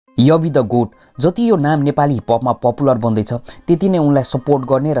YABI the goat जति यो नाम नेपाली हिपहपमा पपुलर बन्दैछ त्यति नै उनलाई सपोर्ट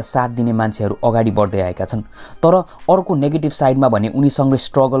गर्ने र साथ दिने मान्छेहरू अगाडि बढ्दै आएका छन्। तर अर्को नेगेटिभ साइडमा भने उनीसँगै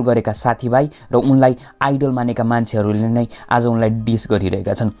स्ट्रगल गरेका साथीभाइ र उनलाई आइडल मानेका मान्छेहरूले नै आज उनलाई डिस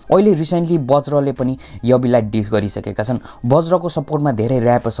गरिरहेका छन्। अहिले रिसेन्टली वज्रले पनि YABIलाई डिस गरिसकेका छन्। वज्रको सपोर्टमा धेरै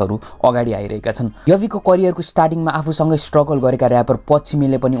र्यापर्सहरू अगाडि आइरहेका छन्। YABIको करियरको स्टार्टिङमा आफूसँगै स्ट्रगल गरेका र्यापर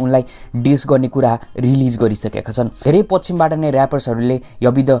पश्चिमेले पनि उनलाई डिस गर्ने कुरा रिलिज गरिसकेका छन्। धेरै पश्चिमबाट नै र्यापर्सहरूले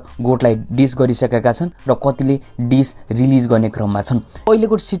YABI द गोटलाई डिस गरिसकेका छन् र कतिले डिस रिलिज गर्ने क्रममा छन्।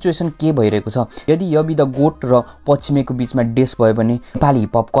 अहिलेको सिचुएसन के भइरहेको छ, यदि YABI द गोट र पश्चिमेको बीचमा डिस भयो भने नेपाली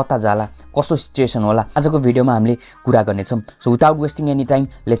हिपहप कता जाला, कस्तो सिचुएसन होला, आजको भिडियोमा हामीले कुरा गर्नेछौँ। So without wasting any time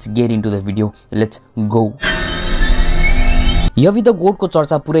let's get into the video, let's go. YABI the गोटको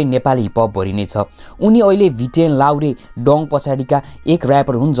चर्चा पुरै नेपाली हिपहप भरि नै छ। उनी अहिले भिटेन लाउरे डङ पछाडिका एक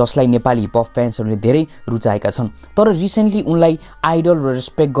र्यापर हुन् जसलाई नेपाली हिपहप फ्यान्सहरूले धेरै रुचाएका छन्। तर रिसेन्टली उनलाई आइडल र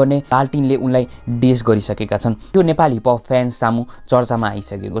रेस्पेक्ट गर्ने लाल्टिनले उनलाई डिस गरिसकेका छन्। त्यो नेपाली हिपहप फ्यान्स सामु चर्चामा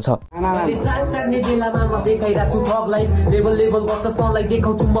आइसकेको छ।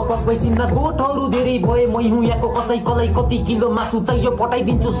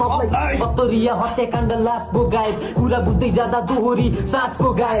 दोहोरी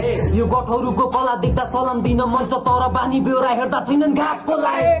साँझको गायक यो गठहरुको कला देख्दा सलाम दिन मन छ, तर बानी बेहोरा हेर्दा छैनन् घाँसको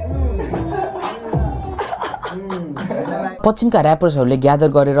लायक। पश्चिमका र्यापर्सहरूले ग्यादर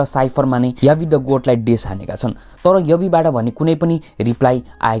गरेर साइफरमा नै YABI द गोटलाई डिस हानेका छन्। तर YABIबाट भने कुनै पनि रिप्लाई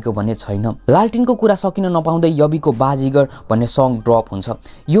आएको भने छैन। लाल्टिनको कुरा सकिन नपाउँदै YABIको बाजीगर भन्ने सङ ड्रप हुन्छ।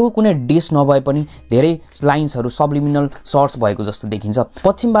 यो कुनै डिस नभए पनि धेरै लाइन्सहरू सब्लिमिनल सर्ट्स भएको जस्तो देखिन्छ।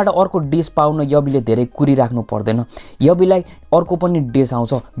 पश्चिमबाट अर्को डिस पाउन YABIले धेरै कुरिराख्नु पर्दैन। YABIलाई अर्को पनि डिस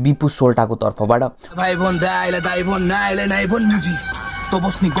आउँछ बिपु सोल्टाको तर्फबाट। तो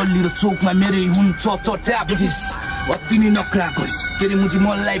बस्ने गल्ली र चोकमा मेरै हुन्छ चर्चा बुझिस, अति नै नखरा गरिस, तेरे मुजी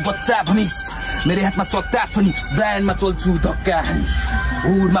मलाई बच्चा भनिस, मेरे हातमा सत्ता छ नि, ब्रान्डमा चल्छु धक्का हानी,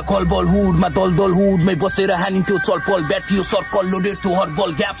 हुडमा कलबल हुडमा दलदल हुडमै बसेर हानिन्थ्यो चलपल, ब्याट्रियो सर्कल लोडेड थियो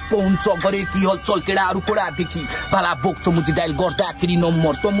हरबल, ग्याप हुन्छ गरे कि हलचल, केडाहरू कोडादेखि भाला बोक्छ मुजी डायल गर्दाखेरि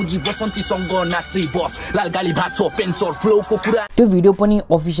नम्बर, त मुजी बसन्तीसँग नाच्दै बस, लाल गाली भाँच्छ पेन्चर फ्लोको कुरा। त्यो भिडियो पनि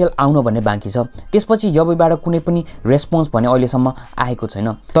अफिसियल आउन भन्ने बाँकी छ। त्यसपछि YABIबाट कुनै पनि रेस्पोन्स भने अहिलेसम्म आएको छैन।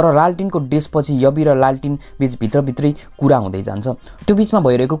 तर लाल्टिनको डिसपछि YABI र लाल्टिन बीच भित्रभित्रै कुरा हुँदै जान्छ। त्यो बीचमा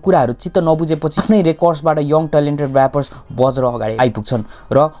भइरहेको कुराहरू चित्त नबुझेपछि आफ्नै रेकर्ड्सबाट यङ ट्यालेन्टेड र्यापर्स वज्र अगाडि आइपुग्छन्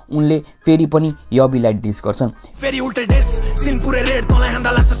र उनले फेरि पनि YABIलाई डिस गर्छन्। फेरि उल्टे डिस सिन पुरै रेड तँलाई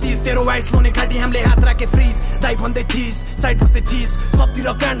हान्दा लाग्छ 30, तेरो वाइस लोने खाटी हामीले हात राखे फ्रिज, दाइ भन्दै थिस साइड बस्दै थिस,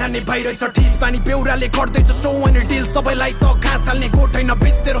 सबतिर काण्ड हान्ने भइरहेछ ठिस, पानी बेउराले गर्दैछ सो अनि डिल, सबैलाई त घाँस हाल्ने गोठ छैन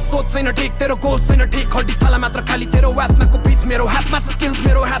बिच, तेरो सोच छैन ठिक, तेरो गोल छैन ठिक, खल्टी छाला मात्र खाली तेरो आत्माको बीच, मेरो हातमा छ स्किल्स,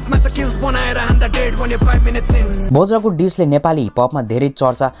 मेरो हातमा छ किल्स, बनाएर हान्दा डेड भने 5 मिनेट्स इन। वज्रको डिसले नेपाली हिपहपमा धेरै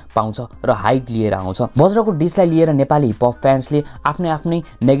चर्चा पाउँछ र हाइप लिएर आउँछ। वज्रको डिसलाई लिएर नेपाली हिपहप फ्यान्सले आफ्नै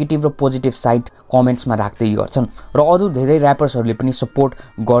नेगेटिभ र पोजिटिभ साइड कमेन्ट्समा राख्दै गर्छन् र अरू धेरै र्यापर्सहरूले पनि सपोर्ट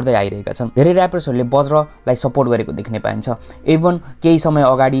गर्दै आइरहेका छन्। धेरै र्यापर्सहरूले वज्रलाई सपोर्ट गरेको देख्ने पाइन्छ। इभन केही समय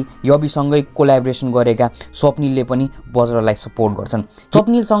अगाडि YABIसँगै कोल्याबोरेसन गरेका स्वप्निलले पनि वज्रलाई सपोर्ट गर्छन्।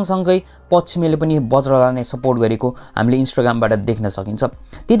 स्वप्निल सँगसँगै पश्चिमेले पनि वज्रलाई नै सपोर्ट गरेको हामीले इन्स्टाग्रामबाट देख्न सकिन्छ।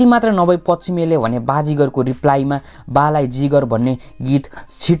 त्यति मात्र नभई पश्चिमेले भने बाजीगरको रिप्लाईमा बालाई जिगर भन्ने गीत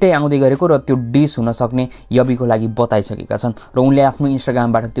छिटै आउँदै गरेको र त्यो डिस हुन सक्ने YABIको लागि बताइसकेका छन् र उनले आफ्नो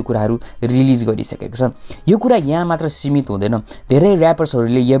इन्स्टाग्रामबाट त्यो कुराहरू रिलिज गरिसकेका छन्। यो कुरा यहाँ मात्र सीमित हुँदैन, धेरै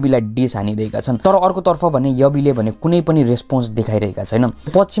र्यापर्सहरूले YABIलाई डिस हानिरहेका छन्। तर अर्कोतर्फ भने YABIले भने कुनै पनि रेस्पोन्स देखाइरहेका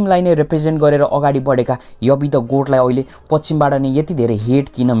छैन। पश्चिमलाई नै रिप्रेजेन्ट गरेर अगाडि बढेका YABI द गोटलाई अहिले पश्चिमबाट नै यति धेरै हेट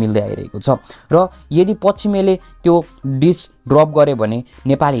किन मिल्दै आइरहेको छ र यदि पश्चिमेले त्यो डिस ड्रप गरे भने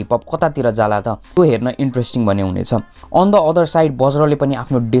नेपाली हिपहप कतातिर जाला त, त्यो हेर्न इन्ट्रेस्टिङ भन्ने हुनेछ। अन द अदर साइड वज्रले पनि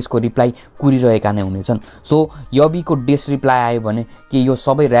आफ्नो डिसको रिप्लाई कुरिरहेका नै हुनेछन्। सो YABIको डिस रिप्लाई आयो भने के यो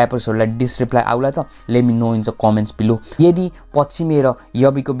सबै र्यापर्सहरूलाई डिस रिप्लाई आउला त? Let me know in the comments below. यदि पश्चिमे र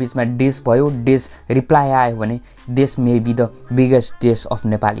YABIको बीचमा डिस भयो, डिस रिप्लाई आयो भने this may be the biggest dish of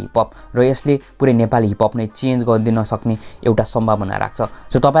Nepali hip hop र यसले पुरै नेपाली हिपहप नै चेन्ज गरिदिन सक्ने एउटा सम्भावना राख्छ।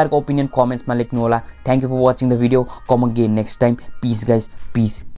 सो तपाईहरुको ओपिनियन कमेन्ट्समा लेख्नु होला। Thank you for watching the video. Come again next time. Piece guys, piece.